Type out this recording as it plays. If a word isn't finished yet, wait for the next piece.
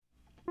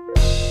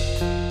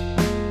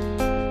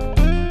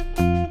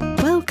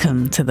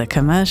Welcome to the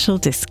Commercial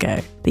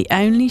Disco, the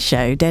only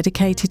show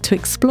dedicated to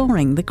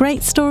exploring the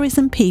great stories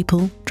and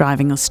people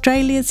driving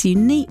Australia's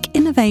unique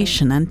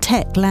innovation and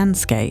tech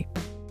landscape.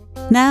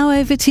 Now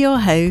over to your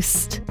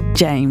host,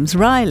 James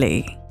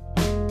Riley.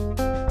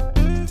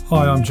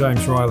 Hi, I'm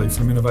James Riley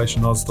from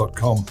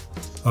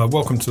InnovationAus.com.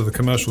 Welcome to the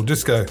Commercial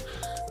Disco.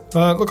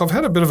 Look, I've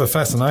had a bit of a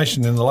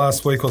fascination in the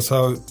last week or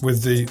so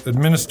with the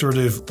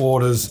administrative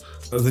orders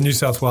of the New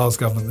South Wales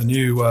government, the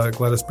new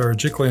Gladys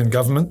Berejiklian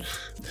government.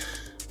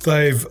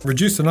 They've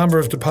reduced the number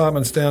of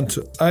departments down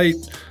to 8.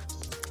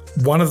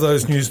 One of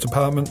those new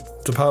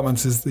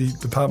departments is the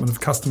Department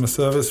of Customer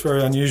Service,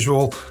 very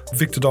unusual.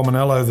 Victor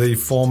Dominello, the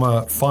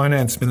former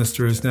finance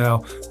minister, is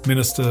now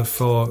Minister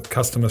for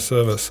Customer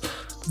Service.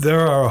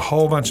 There are a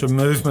whole bunch of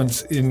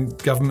movements in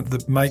government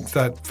that make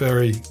that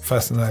very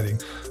fascinating.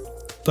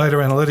 Data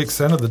Analytics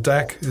Centre, the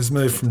DAC, has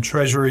moved from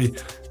Treasury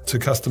to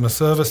Customer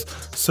Service.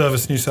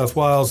 Service New South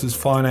Wales is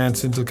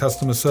finance into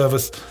Customer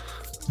Service.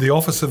 The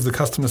Office of the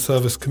Customer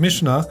Service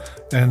Commissioner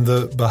and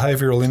the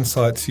Behavioural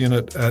Insights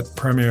Unit at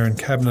Premier and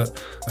Cabinet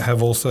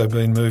have also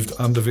been moved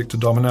under Victor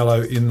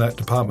Dominello in that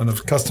Department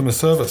of Customer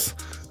Service.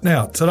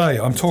 Now, today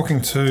I'm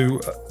talking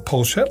to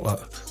Paul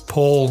Shetler.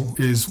 Paul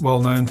is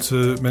well known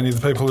to many of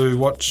the people who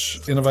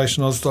watch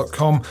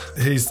InnovationAus.com.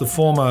 He's the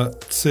former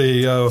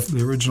CEO of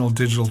the original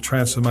Digital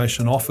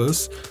Transformation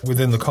Office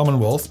within the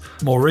Commonwealth.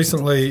 More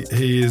recently,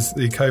 he is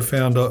the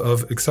co-founder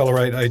of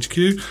Accelerate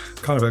HQ,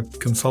 kind of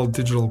a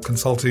digital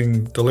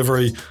consulting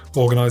delivery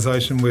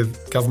organisation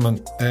with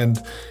government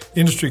and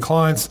industry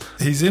clients.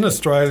 He's in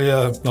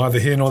Australia, neither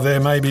here nor there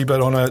maybe,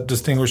 but on a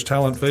distinguished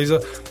talent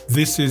visa.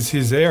 This is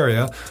his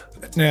area.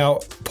 Now,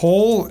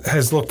 Paul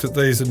has looked at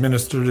these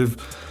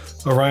administrative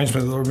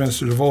arrangements or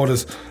administrative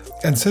orders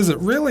and says it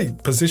really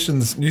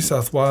positions New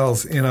South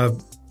Wales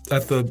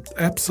at the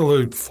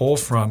absolute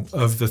forefront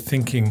of the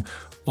thinking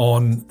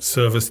on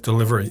service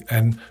delivery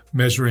and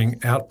measuring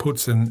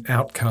outputs and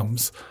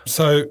outcomes.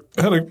 So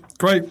I had a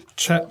great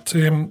chat to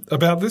him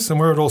about this and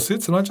where it all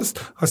sits. And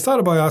I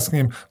started by asking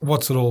him,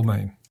 what's it all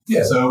mean?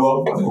 Yeah,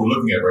 so I think what we're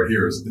looking at right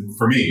here is,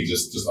 for me,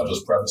 I'll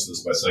just preface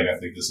this by saying I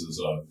think this is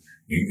an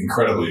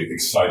incredibly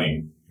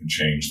exciting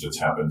change that's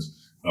happened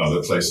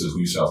that places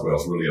New South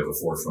Wales really at the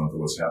forefront of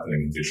what's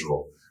happening in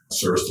digital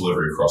service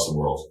delivery across the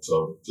world.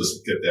 So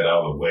just get that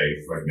out of the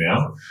way right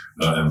now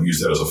and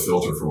use that as a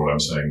filter for what I'm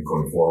saying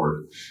going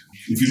forward.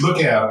 If you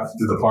look at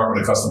the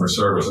Department of Customer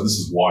Service, and this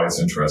is why it's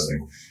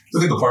interesting,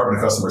 look at the Department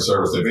of Customer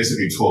Service, they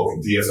basically took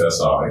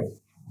DFSI,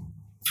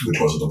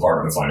 which was the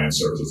Department of Finance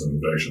Services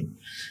and Innovation,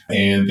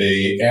 and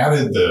they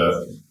added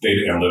the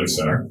Data Analytics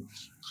Center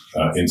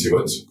into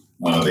it.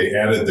 They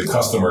added the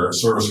Customer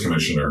Service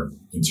Commissioner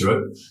into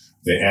it.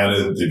 They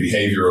added the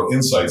Behavioral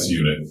Insights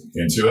Unit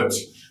into it.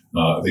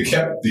 They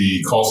kept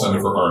the call center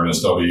for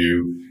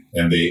RNSW,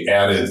 and they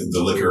added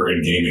the liquor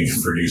and gaming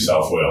for New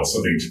South Wales.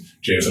 I think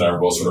James and I were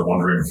both sort of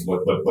wondering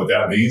what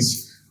that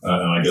means,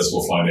 and I guess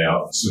we'll find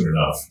out soon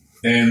enough.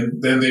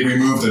 And then they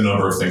removed a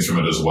number of things from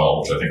it as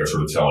well, which I think are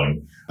sort of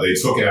telling. They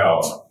took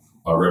out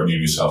Revenue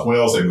New South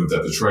Wales. They moved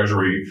that to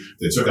Treasury.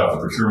 They took out the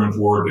Procurement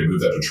Board. They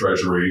moved that to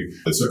Treasury.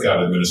 They took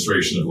out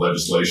administration of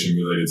legislation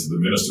related to the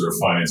Minister of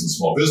Finance and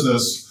Small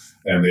Business,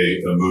 and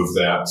they moved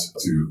that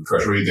to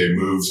Treasury. They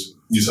moved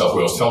New South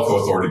Wales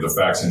Telco Authority to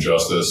Facts and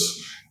Justice,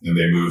 and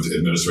they moved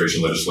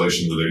administration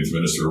legislation relating to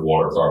Minister of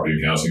Water, Property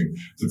and Housing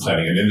to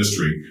Planning and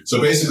Industry. So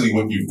basically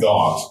what you've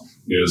got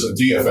is a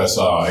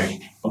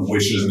DFSI,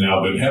 which has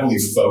now been heavily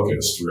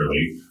focused,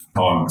 really,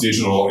 on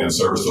digital and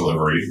service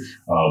delivery,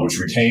 which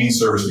retains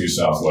Service New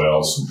South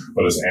Wales,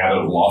 but has added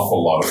an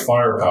awful lot of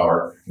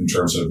firepower in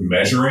terms of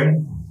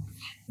measuring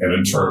and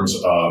in terms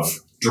of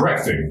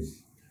directing,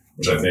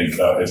 which I think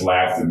it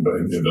lacked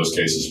in those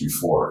cases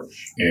before.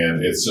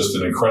 And it's just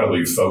an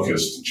incredibly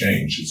focused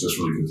change. It's just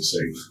really good to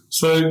see.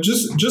 So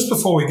just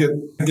before we get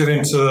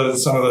into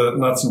some of the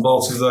nuts and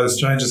bolts of those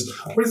changes,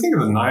 what do you think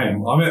of the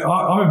name? I mean,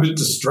 I'm a bit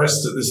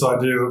distressed at this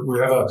idea that we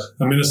have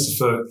a Minister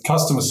for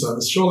Customer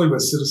Service. Surely we're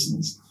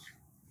citizens.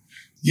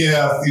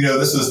 Yeah,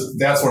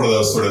 that's one of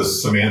those sort of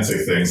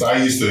semantic things. I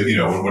used to,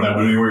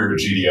 when we were at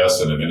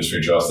GDS and Ministry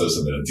of Justice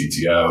and then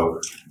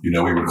DTO,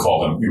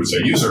 we would say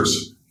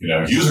users.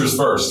 Users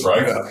first,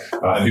 right?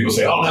 And people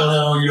say, oh,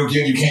 no, you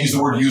can't use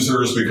the word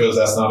users because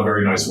that's not a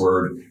very nice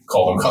word.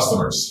 Call them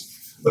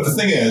customers. But the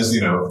thing is,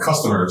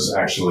 customers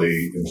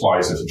actually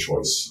implies there's a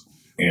choice.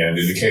 And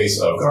in the case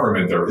of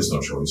government, there is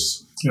no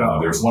choice. Yeah.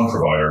 There's one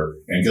provider.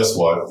 And guess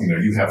what?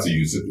 You have to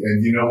use it.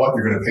 And you know what?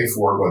 You're going to pay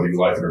for it whether you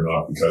like it or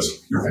not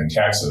because you're paying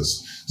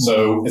taxes.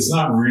 So it's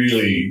not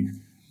really...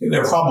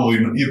 you probably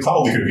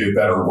could be a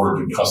better word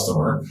than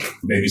customer,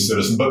 maybe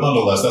citizen, but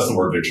nonetheless, that's the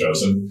word they've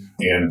chosen.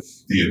 And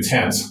the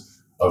intent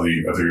of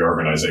the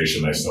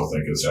organization, I still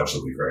think is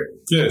absolutely great.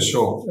 Yeah,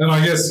 sure. And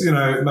I guess,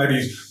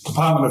 maybe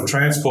Department of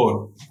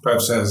Transport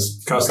perhaps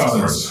has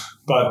customers.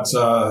 But,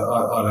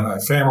 I don't know,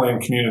 family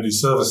and community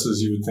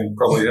services, you would think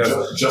probably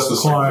have Justice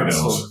clients.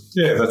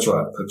 Yeah, that's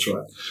right.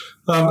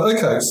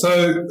 Okay,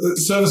 so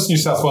Service New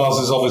South Wales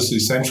is obviously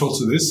central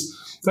to this.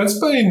 That's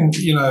been,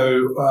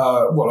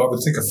 what I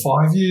would think a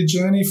 5-year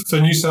journey for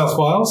New South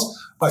Wales.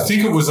 I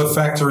think it was a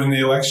factor in the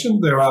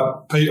election.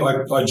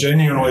 I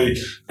genuinely,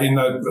 in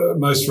the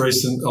most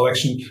recent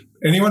election,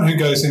 anyone who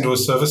goes into a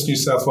Service New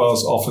South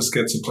Wales office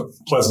gets a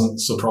pleasant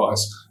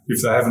surprise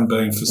if they haven't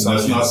been for some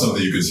years. That's not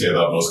something you can say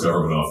about most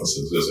government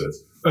offices, is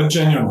it?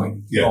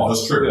 Genuinely. Yeah,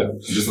 that's true. Yeah.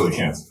 You just really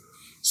can't.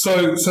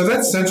 So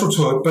that's central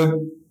to it, but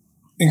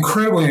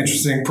incredibly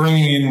interesting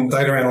bringing in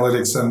data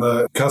analytics and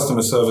the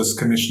customer service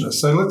commissioner.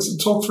 So let's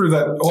talk through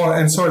that.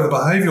 The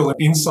behavioural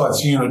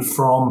insights unit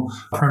from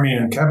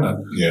Premier and Cabinet.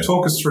 Yeah.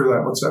 Talk us through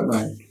that. What's that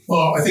mean?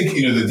 Well, I think,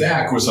 the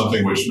DAC was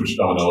something which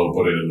Domino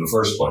put in the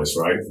first place,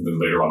 right? And then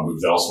later on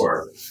moved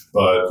elsewhere.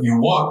 But you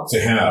want to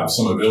have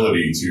some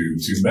ability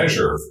to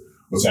measure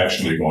what's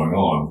actually going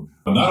on.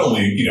 And not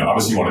only,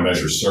 obviously you want to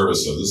measure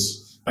services,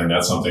 and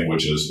that's something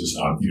which is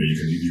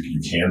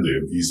you can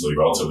do easily,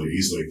 relatively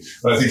easily.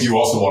 But I think you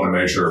also want to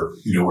measure,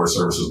 where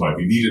services might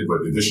be needed,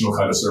 what additional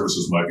kind of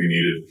services might be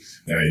needed.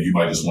 And you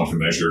might just want to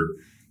measure,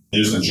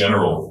 just in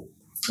general,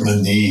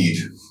 the need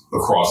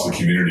across the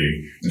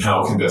community and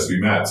how it can best be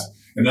met.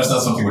 And that's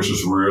not something which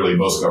is really,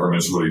 most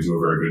governments really do a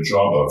very good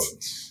job of.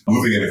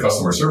 Moving in a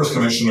customer service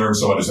commissioner,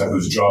 someone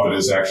whose job it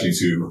is actually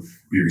to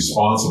be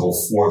responsible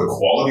for the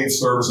quality of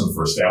service and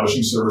for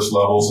establishing service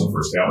levels and for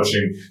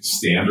establishing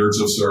standards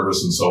of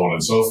service and so on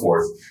and so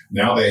forth.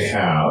 Now they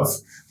have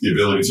the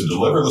ability to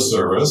deliver the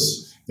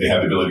service. They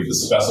have the ability to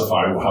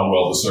specify how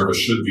well the service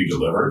should be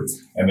delivered.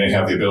 And they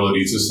have the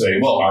ability to say,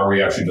 well, are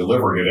we actually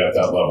delivering it at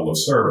that level of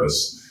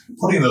service?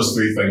 Putting those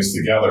three things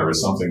together is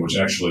something which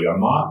actually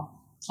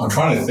I'm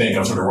trying to think.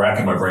 I'm sort of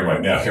racking my brain right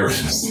now here in the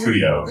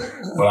studio,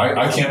 but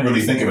I can't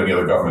really think of any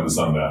other government that's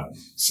done that.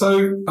 So,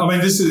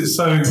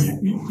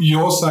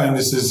 you're saying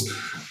this is,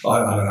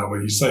 I don't know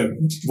what you say,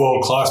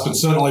 world class, but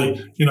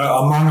certainly,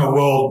 among a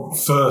world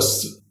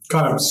first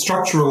kind of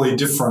structurally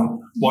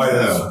different way.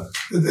 Yeah,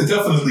 it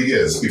definitely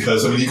is,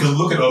 because, you can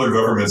look at other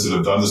governments that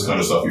have done this kind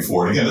of stuff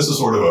before. And again, this is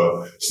sort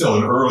of still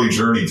an early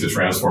journey to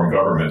transform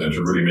government and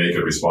to really make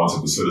it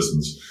responsive to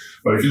citizens.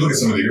 But if you look at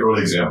some of the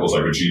early examples,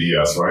 like with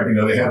GDS, right?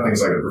 They had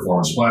things like a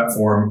performance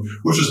platform,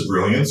 which is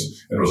brilliant.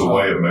 And it was a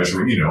way of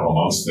measuring,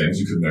 amongst things,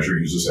 you could measure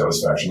user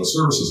satisfaction with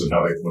services and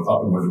how they went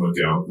up and when they went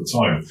down at the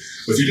time.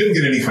 But you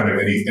didn't get any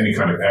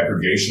kind of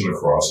aggregation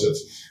across it.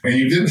 And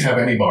you didn't have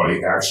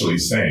anybody actually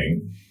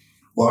saying,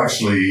 well,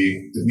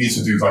 actually, it needs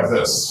to do like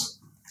this.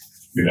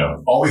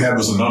 All we had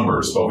was the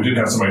numbers, but we didn't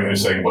have somebody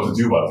saying what to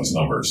do about these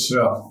numbers.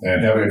 Yeah.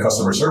 And having a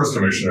customer service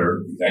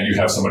commissioner, and you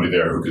have somebody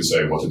there who could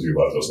say what to do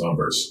about those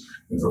numbers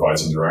and provide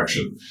some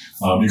direction.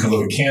 You can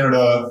look at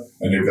Canada,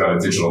 and they've got a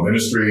digital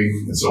ministry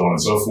and so on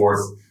and so forth,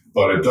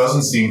 but it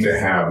doesn't seem to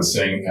have the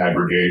same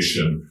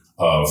aggregation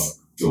of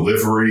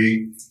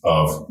delivery,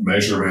 of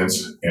measurement,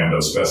 and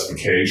of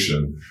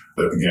specification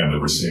that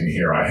we're seeing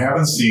here. I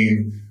haven't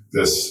seen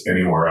this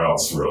anywhere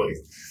else, really.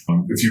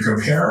 If you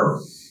compare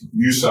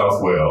New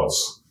South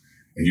Wales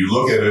and you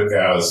look at it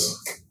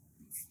as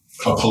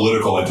a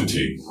political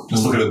entity,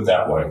 just look at it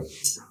that way,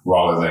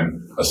 rather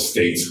than a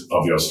state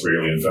of the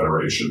Australian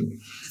Federation,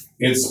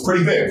 it's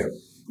pretty big.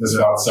 There's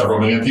about several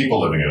million people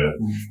living in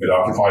it. It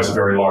occupies a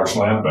very large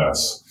land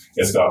mass.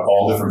 It's got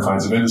all different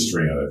kinds of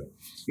industry in it.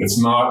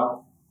 It's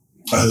not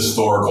a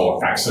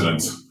historical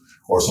accident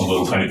or some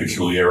little tiny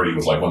peculiarity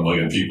with like 1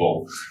 million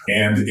people.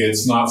 And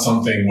it's not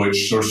something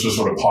which just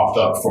sort of popped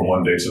up from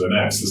one day to the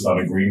next. It's not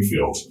a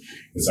greenfield.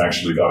 It's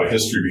actually got a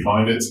history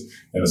behind it,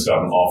 and it's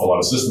got an awful lot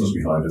of systems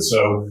behind it.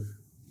 So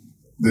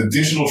the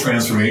digital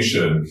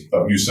transformation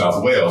of New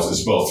South Wales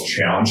is both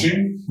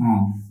challenging,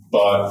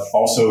 but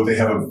also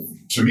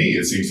to me,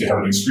 it seems to have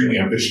an extremely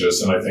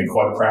ambitious and I think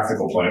quite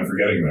practical plan for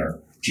getting there,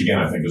 which again,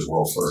 I think is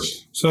world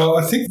first. So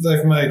I think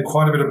they've made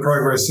quite a bit of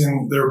progress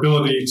in their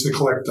ability to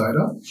collect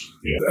data.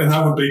 Yeah. And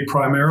that would be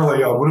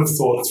primarily, I would have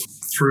thought,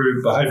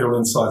 through behavioural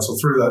insights or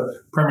through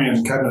the Premier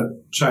and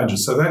Cabinet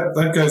changes. So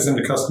that goes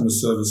into customer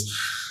service.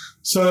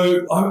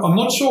 So I'm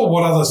not sure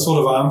what other sort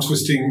of arm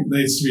twisting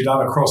needs to be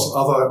done across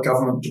other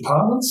government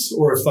departments,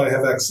 or if they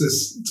have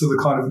access to the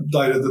kind of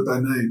data that they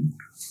need.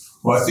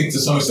 Well, I think to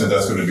some extent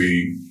that's going to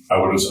be, I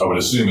would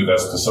assume that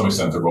that's to some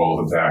extent the role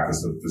of the DAC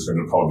is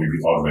going to probably be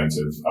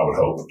augmented, I would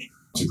hope,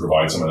 to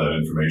provide some of that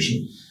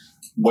information.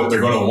 What they're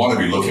going to want to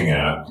be looking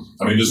at,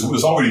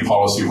 there's already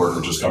policy work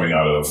which is coming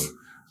out of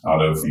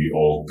the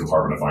old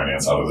Department of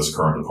Finance, out of this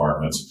current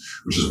department,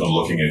 which has been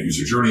looking at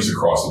user journeys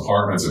across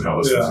departments and how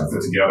those things can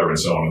fit together and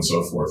so on and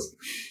so forth.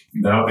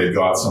 Now they've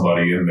got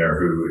somebody in there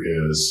who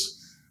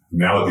is,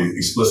 now that the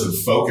explicit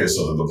focus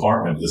of the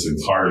department is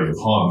entirely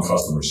upon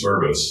customer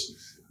service,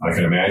 I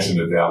can imagine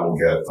that will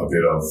get a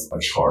bit of a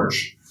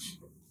charge.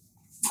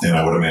 And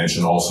I would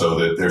imagine also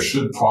that there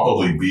should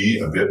probably be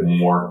a bit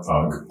more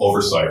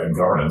oversight and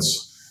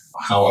governance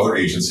how other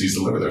agencies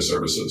deliver their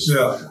services.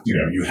 Yeah.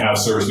 You have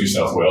Service New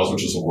South Wales,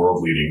 which is a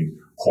world-leading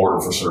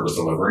portal for service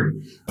delivery.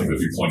 I think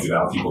as you pointed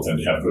out, people tend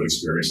to have good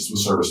experiences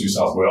with Service New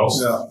South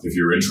Wales. Yeah. If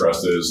your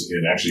interest is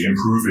in actually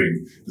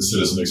improving the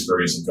citizen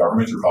experience of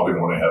government, you're probably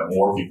going to have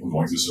more people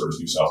going through Service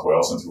New South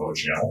Wales than through other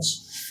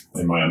channels.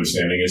 And my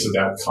understanding is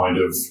that kind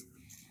of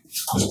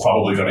is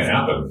probably going to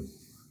happen.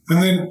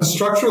 And then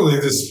structurally,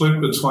 this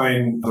split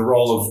between the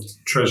role of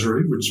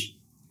Treasury, which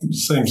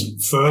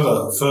seems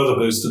further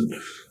boosted,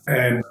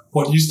 and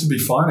what used to be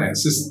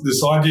finance.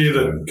 This idea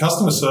that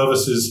customer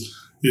service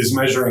is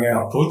measuring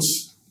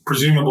outputs,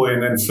 presumably,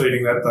 and then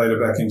feeding that data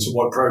back into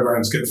what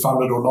programs get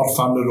funded or not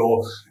funded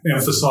or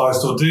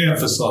emphasised or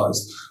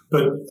de-emphasised.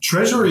 But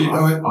Treasury...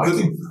 I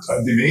think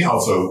they may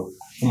also,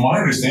 from my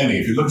understanding,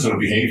 if you look at the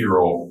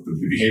behavioural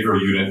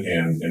unit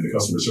and the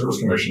customer service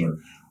commissioner,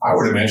 I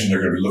would imagine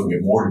they're going to be looking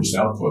at more than just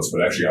outputs,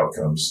 but actually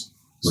outcomes,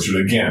 which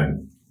would,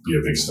 again, be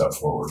a big step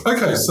forward.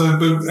 Okay, so,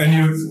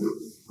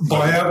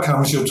 by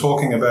outcomes, you're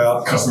talking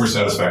about... Customer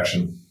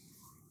satisfaction.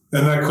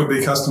 And that could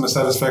be customer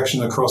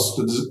satisfaction across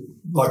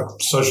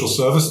social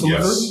service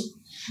delivery? Yes,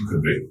 it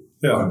could be.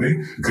 Yeah.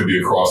 It could be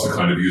across the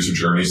kind of user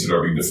journeys that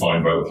are being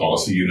defined by the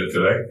policy unit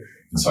today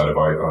inside of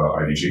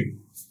IDG.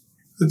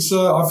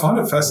 I find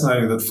it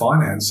fascinating that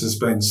finance has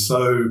been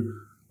so...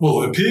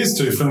 Well, it appears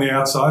to from the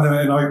outside, and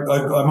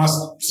I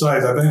must say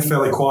they've been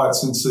fairly quiet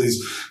since these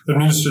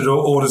administrative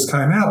orders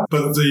came out.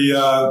 But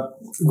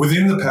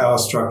within the power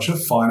structure,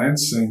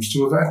 finance seems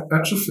to have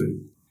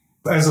atrophied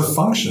as a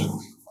function.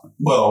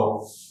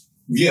 Well,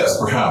 yes,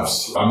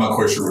 perhaps. I'm not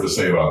quite sure what to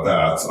say about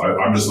that.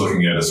 I'm just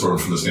looking at it sort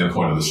of from the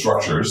standpoint of the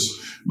structures.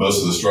 Most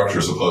of the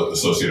structures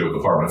associated with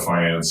Department of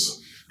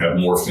Finance have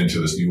morphed into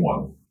this new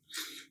one.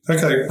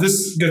 Okay,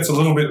 this gets a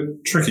little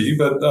bit tricky,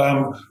 but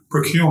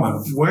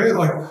procurement, where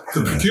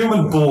the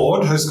procurement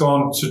board has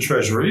gone to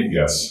Treasury.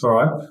 Yes. All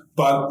right.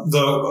 But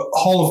the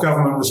whole of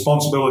government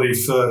responsibility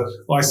for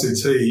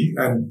ICT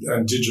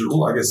and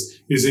digital, I guess,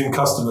 is in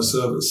customer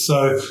service.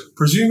 So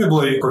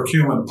presumably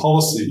procurement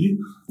policy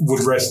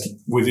would rest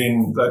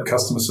within that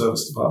customer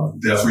service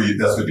department. That's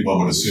what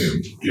one would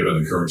assume,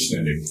 given the current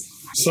standing.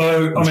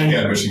 So,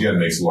 which again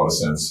makes a lot of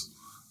sense.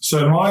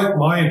 So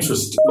my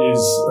interest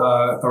is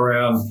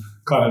around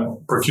kind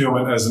of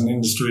procurement as an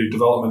industry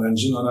development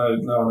engine. I know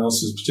no one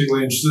else is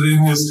particularly interested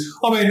in this.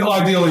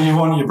 Ideally, you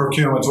want your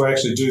procurement to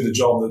actually do the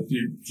job that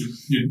you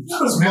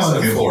It's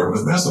massively important.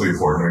 It's massively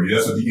important.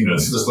 Let's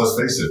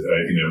face it.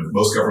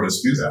 Most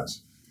governments do that.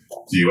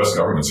 The U.S.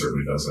 government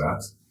certainly does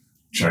that.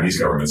 Chinese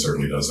government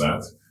certainly does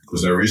that.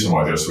 There's no reason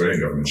why the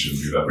Australian government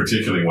shouldn't do that,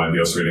 particularly when the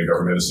Australian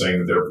government is saying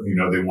that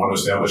they want to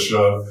establish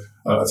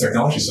a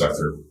technology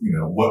sector.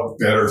 What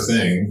better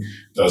thing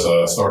does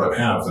a startup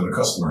have than a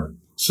customer?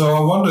 So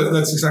I wonder,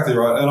 that's exactly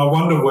right. And I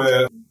wonder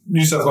where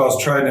New South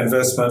Wales Trade and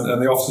Investment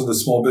and the Office of the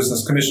Small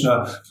Business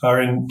Commissioner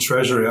are in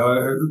Treasury.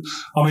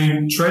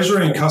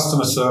 Treasury and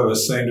customer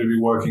service seem to be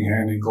working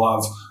hand in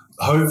glove.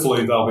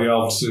 Hopefully they'll be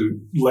able to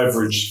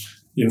leverage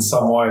in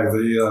some way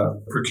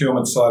the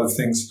procurement side of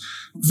things.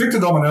 Victor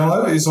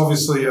Dominello is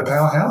obviously a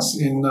powerhouse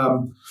in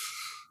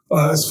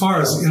as far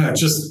as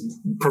just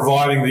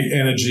providing the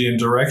energy and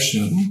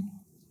direction.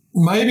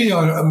 Maybe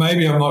I'm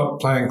not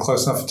paying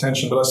close enough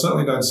attention, but I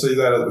certainly don't see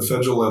that at the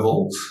federal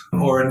level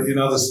or in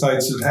other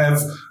states that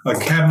have a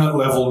cabinet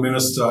level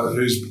minister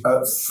who's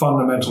a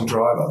fundamental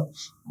driver.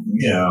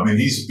 Yeah,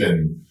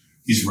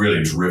 he's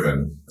really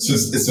driven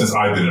since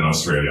I've been in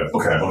Australia.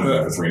 Okay, I've only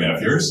been there for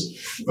 3.5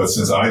 years, but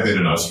since I've been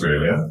in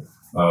Australia,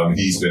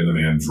 he's been the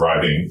man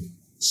driving,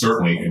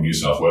 certainly in New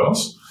South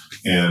Wales.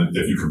 And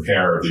if you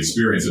compare the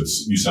experience of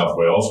New South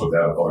Wales with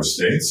that of other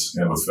states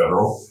and with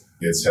federal,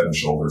 it's head and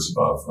shoulders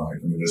above, right?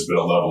 There's been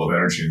a level of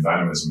energy and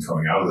dynamism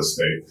coming out of the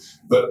state,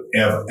 but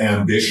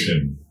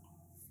ambition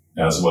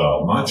as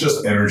well. Not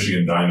just energy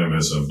and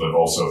dynamism, but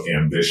also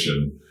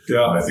ambition.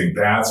 Yeah. And I think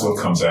that's what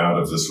comes out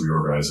of this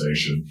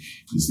reorganization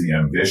is the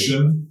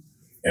ambition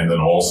and then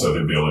also the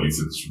ability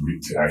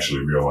to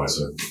actually realize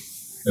it.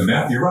 And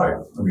that, you're right.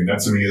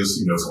 That to me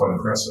is, it's quite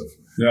impressive.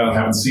 Yeah. We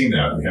haven't seen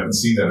that. We haven't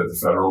seen that at the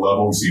federal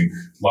level. We've seen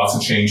lots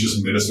of changes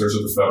in ministers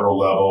at the federal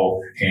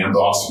level,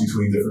 handoffs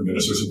between different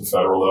ministers at the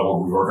federal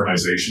level,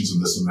 reorganizations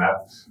and this and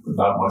that, but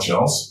not much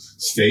else.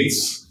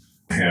 States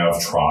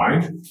have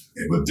tried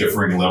with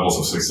differing levels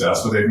of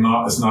success, but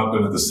it's not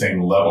been at the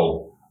same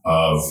level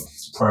of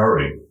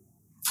priority.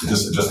 It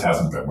just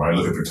hasn't been, right?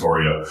 Look at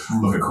Victoria,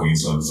 look at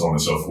Queensland, so on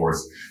and so forth.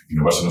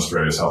 Western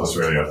Australia, South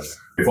Australia.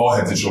 They've all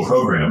had digital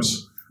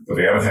programs, but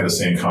they haven't had the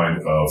same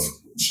kind of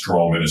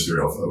strong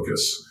ministerial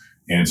focus.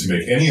 And to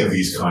make any of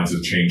these kinds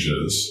of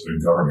changes in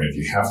government,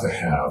 you have to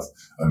have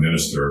a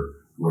minister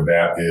where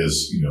that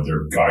is,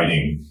 their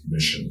guiding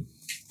mission.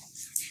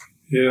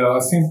 Yeah, I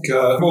think,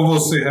 we'll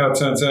see how it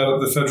turns out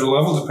at the federal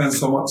level.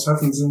 Depends on what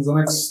happens in the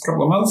next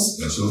couple of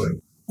months.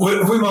 Absolutely.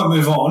 We might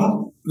move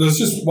on. There's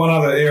just one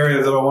other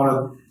area that I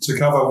wanted to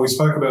cover. We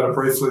spoke about it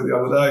briefly the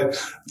other day.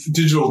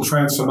 Digital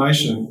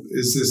transformation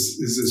is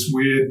this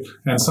weird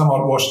and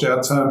somewhat washed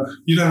out term.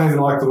 You don't even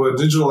like the word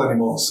digital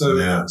anymore. So,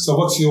 yeah. So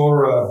what's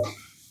your?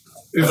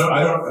 We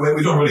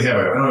don't really have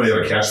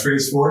a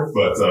catchphrase for it,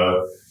 but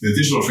the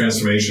digital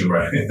transformation,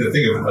 right? The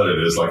thing about it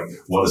is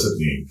what does it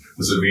mean?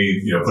 Does it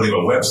mean putting up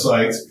a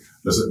website?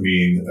 Does it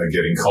mean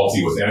getting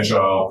culty with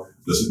Agile?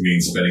 Does it mean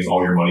spending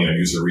all your money on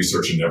user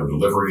research and never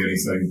delivering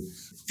anything?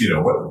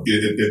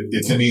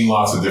 It can mean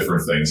lots of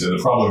different things. And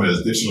the problem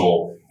is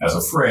digital as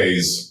a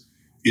phrase,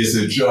 is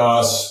it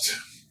just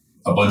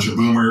a bunch of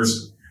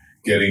boomers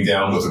getting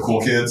down with the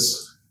cool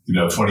kids,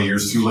 20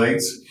 years too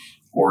late?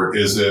 Or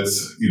is it,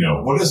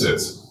 what is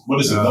it? What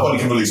is it? Nobody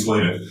can really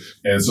explain it.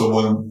 And so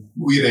when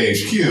we at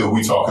AHQ,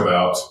 we talk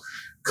about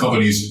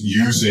companies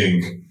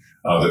using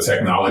the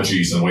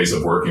technologies and ways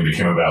of working that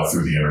came about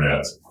through the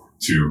internet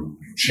to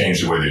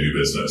change the way they do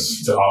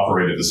business, to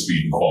operate at the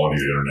speed and quality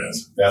of the internet.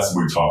 That's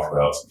what we talk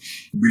about.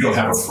 We don't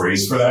have a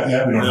phrase for that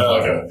yet. We don't have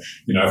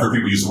I've heard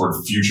people use the word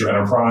future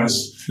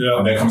enterprise. Yeah.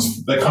 And that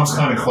comes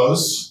kind of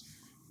close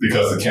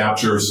because it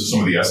captures some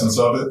of the essence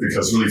of it.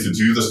 Because really to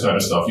do this kind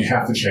of stuff, you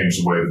have to change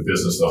the way the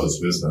business does its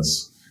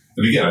business.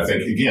 And again, I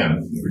think,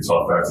 if we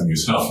talk back to New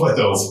South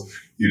Wales,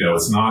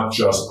 it's not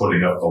just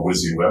putting up a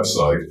whizzy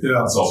website.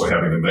 Yeah. It's also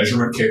having the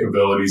measurement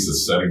capabilities,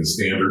 it's setting the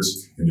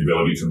standards, and the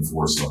ability to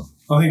enforce them.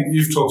 I think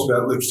you've talked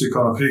about lipstick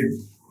on a pig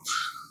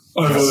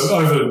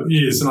over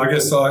years, and I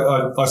guess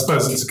I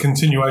suppose it's a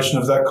continuation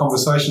of that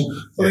conversation.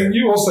 I think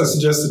you also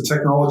suggested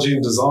technology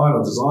and design,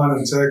 or design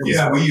and tech.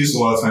 Yeah, a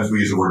lot of times we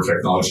use the word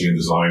technology and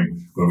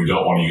design when we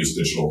don't want to use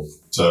digital.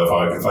 So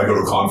if I go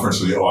to a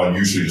conference with you, I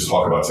usually just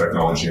talk about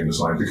technology and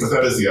design because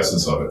that is the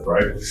essence of it,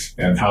 right?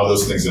 And how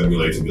those things then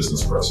relate to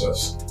business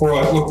process. All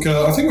right, look,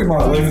 I think we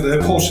might leave it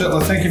there. Paul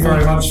Shetler, thank you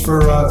very much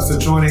for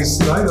joining us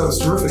today. That was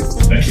terrific.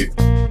 Thank you.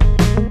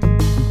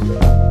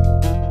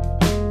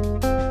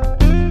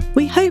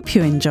 We hope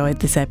you enjoyed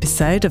this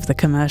episode of The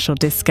Commercial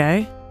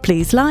Disco.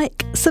 Please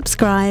like,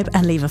 subscribe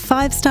and leave a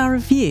 5-star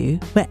review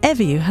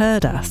wherever you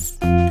heard us.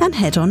 And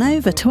head on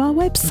over to our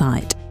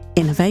website,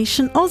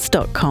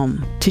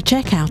 innovationoz.com, to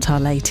check out our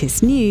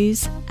latest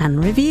news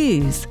and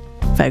reviews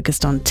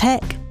focused on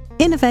tech,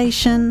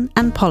 innovation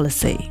and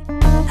policy.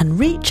 And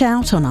reach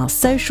out on our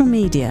social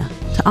media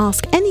to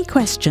ask any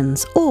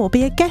questions or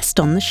be a guest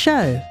on the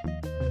show.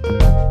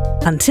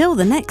 Until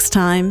the next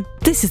time,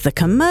 this is The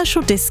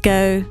Commercial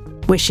Disco,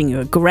 wishing you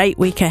a great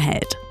week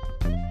ahead.